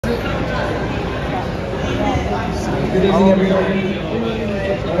Good evening, everybody. I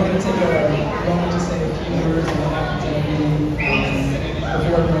wanted to take a moment to say a few words on behalf of Jenny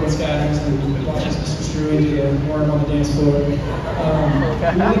before everyone scatters and watches Mr. Strewing do the worm on the dance floor. We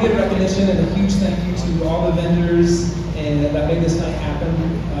want to give recognition and a huge thank you to all the vendors that made this night happen.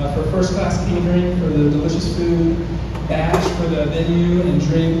 For first-class catering, for the delicious food, Bash for the venue and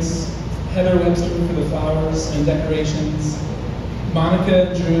drinks, Heather Webster for the flowers and decorations,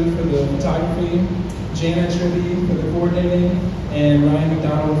 Monica Drew for the photography, Jana Tribby for the coordinating, and Ryan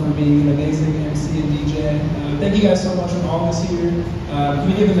McDonald for being an amazing MC and DJ. Thank you guys so much for all this year. Can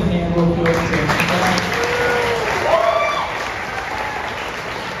we give them a hand real quick?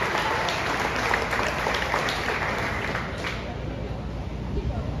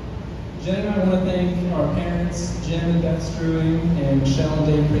 Jen and I want to thank our parents, Jim and Beth Strewing, and Michelle and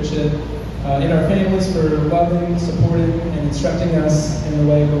Dave Pritchett, and our families for loving, supporting, and instructing us in the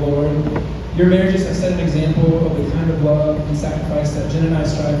way of the Lord. Your marriages have set an example of the kind of love and sacrifice that Jen and I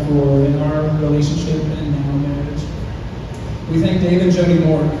strive for in our relationship and now marriage. We thank Dave and Jody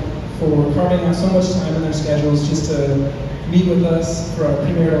Moore for carving out so much time in their schedules just to meet with us for our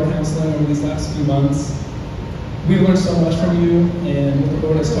premarital counseling over these last few months. We've learned so much from you and what the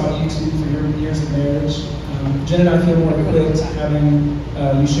Lord has taught you to for your years of marriage. Jen and I feel more equipped having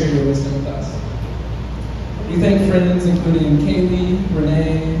you share your wisdom with us. We thank friends including Kaylee,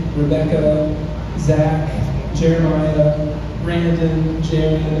 Renee, Rebecca, Zach, Jeremiah, Brandon,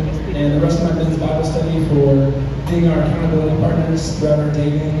 Jarod, and the rest of my men's Bible study for being our accountability partners throughout our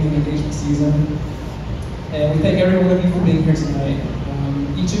dating and engagement season. And we thank every one of you for being here tonight.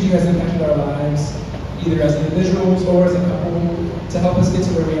 Each of you has impacted our lives, either as individuals or as a couple, to help us get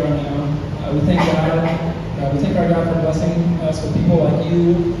to where we are now. We thank God. We thank our God for blessing us with people like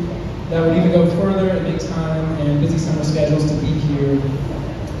you that would even go further and make time and busy summer schedules to be here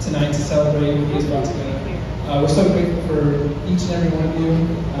tonight to celebrate what He has brought together. We're so grateful for each and every one of you,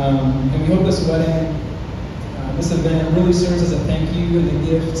 and we hope this wedding, this event really serves as a thank you and a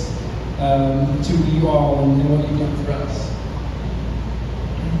gift to you all and what you've done for us.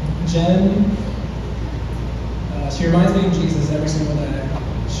 Jen, she reminds me of Jesus every single day.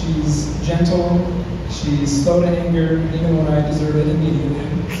 She's gentle, she's slow to anger, even when I deserve it immediately.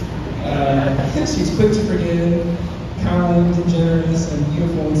 She's quick to forgive, kind and generous and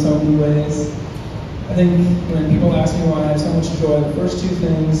beautiful in so many ways. I think when people ask me why I have so much joy, the first two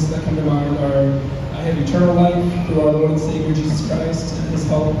things that come to mind are I have eternal life through our Lord and Savior Jesus Christ and His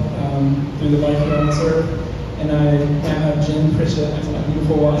help through the life here on this earth, and I now have Jen Pritchett as my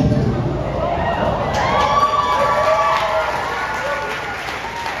beautiful wife.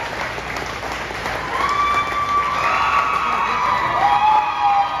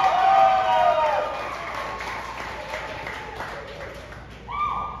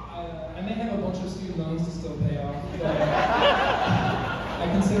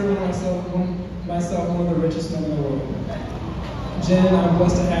 Myself one of the richest men in the world. Jen, I'm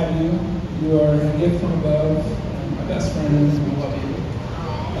blessed to have you. You are a gift from above, my best friend, and I love you.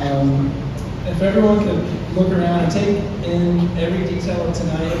 If everyone could look around and take in every detail of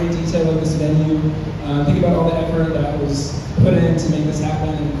tonight, every detail of this venue, think about all the effort that was put in to make this happen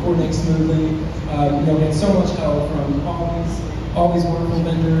and coordinate smoothly. We had so much help from all these wonderful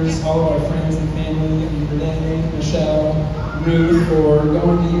vendors, all of our friends and family, and Renee, Michelle, Ruth for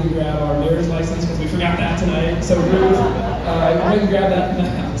going to even grab our marriage license because we forgot that tonight. So Ruth, I went and grabbed that from the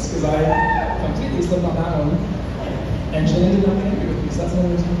house because I completely slipped on that one. And Jen did not get angry with me, so that's another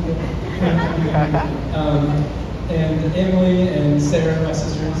reason to and Emily and Sarah, my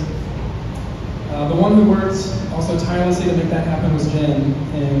sisters. The one who worked also tirelessly to make that happen was Jen,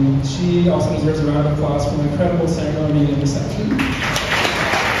 and she also deserves a round of applause for an incredible ceremony and reception.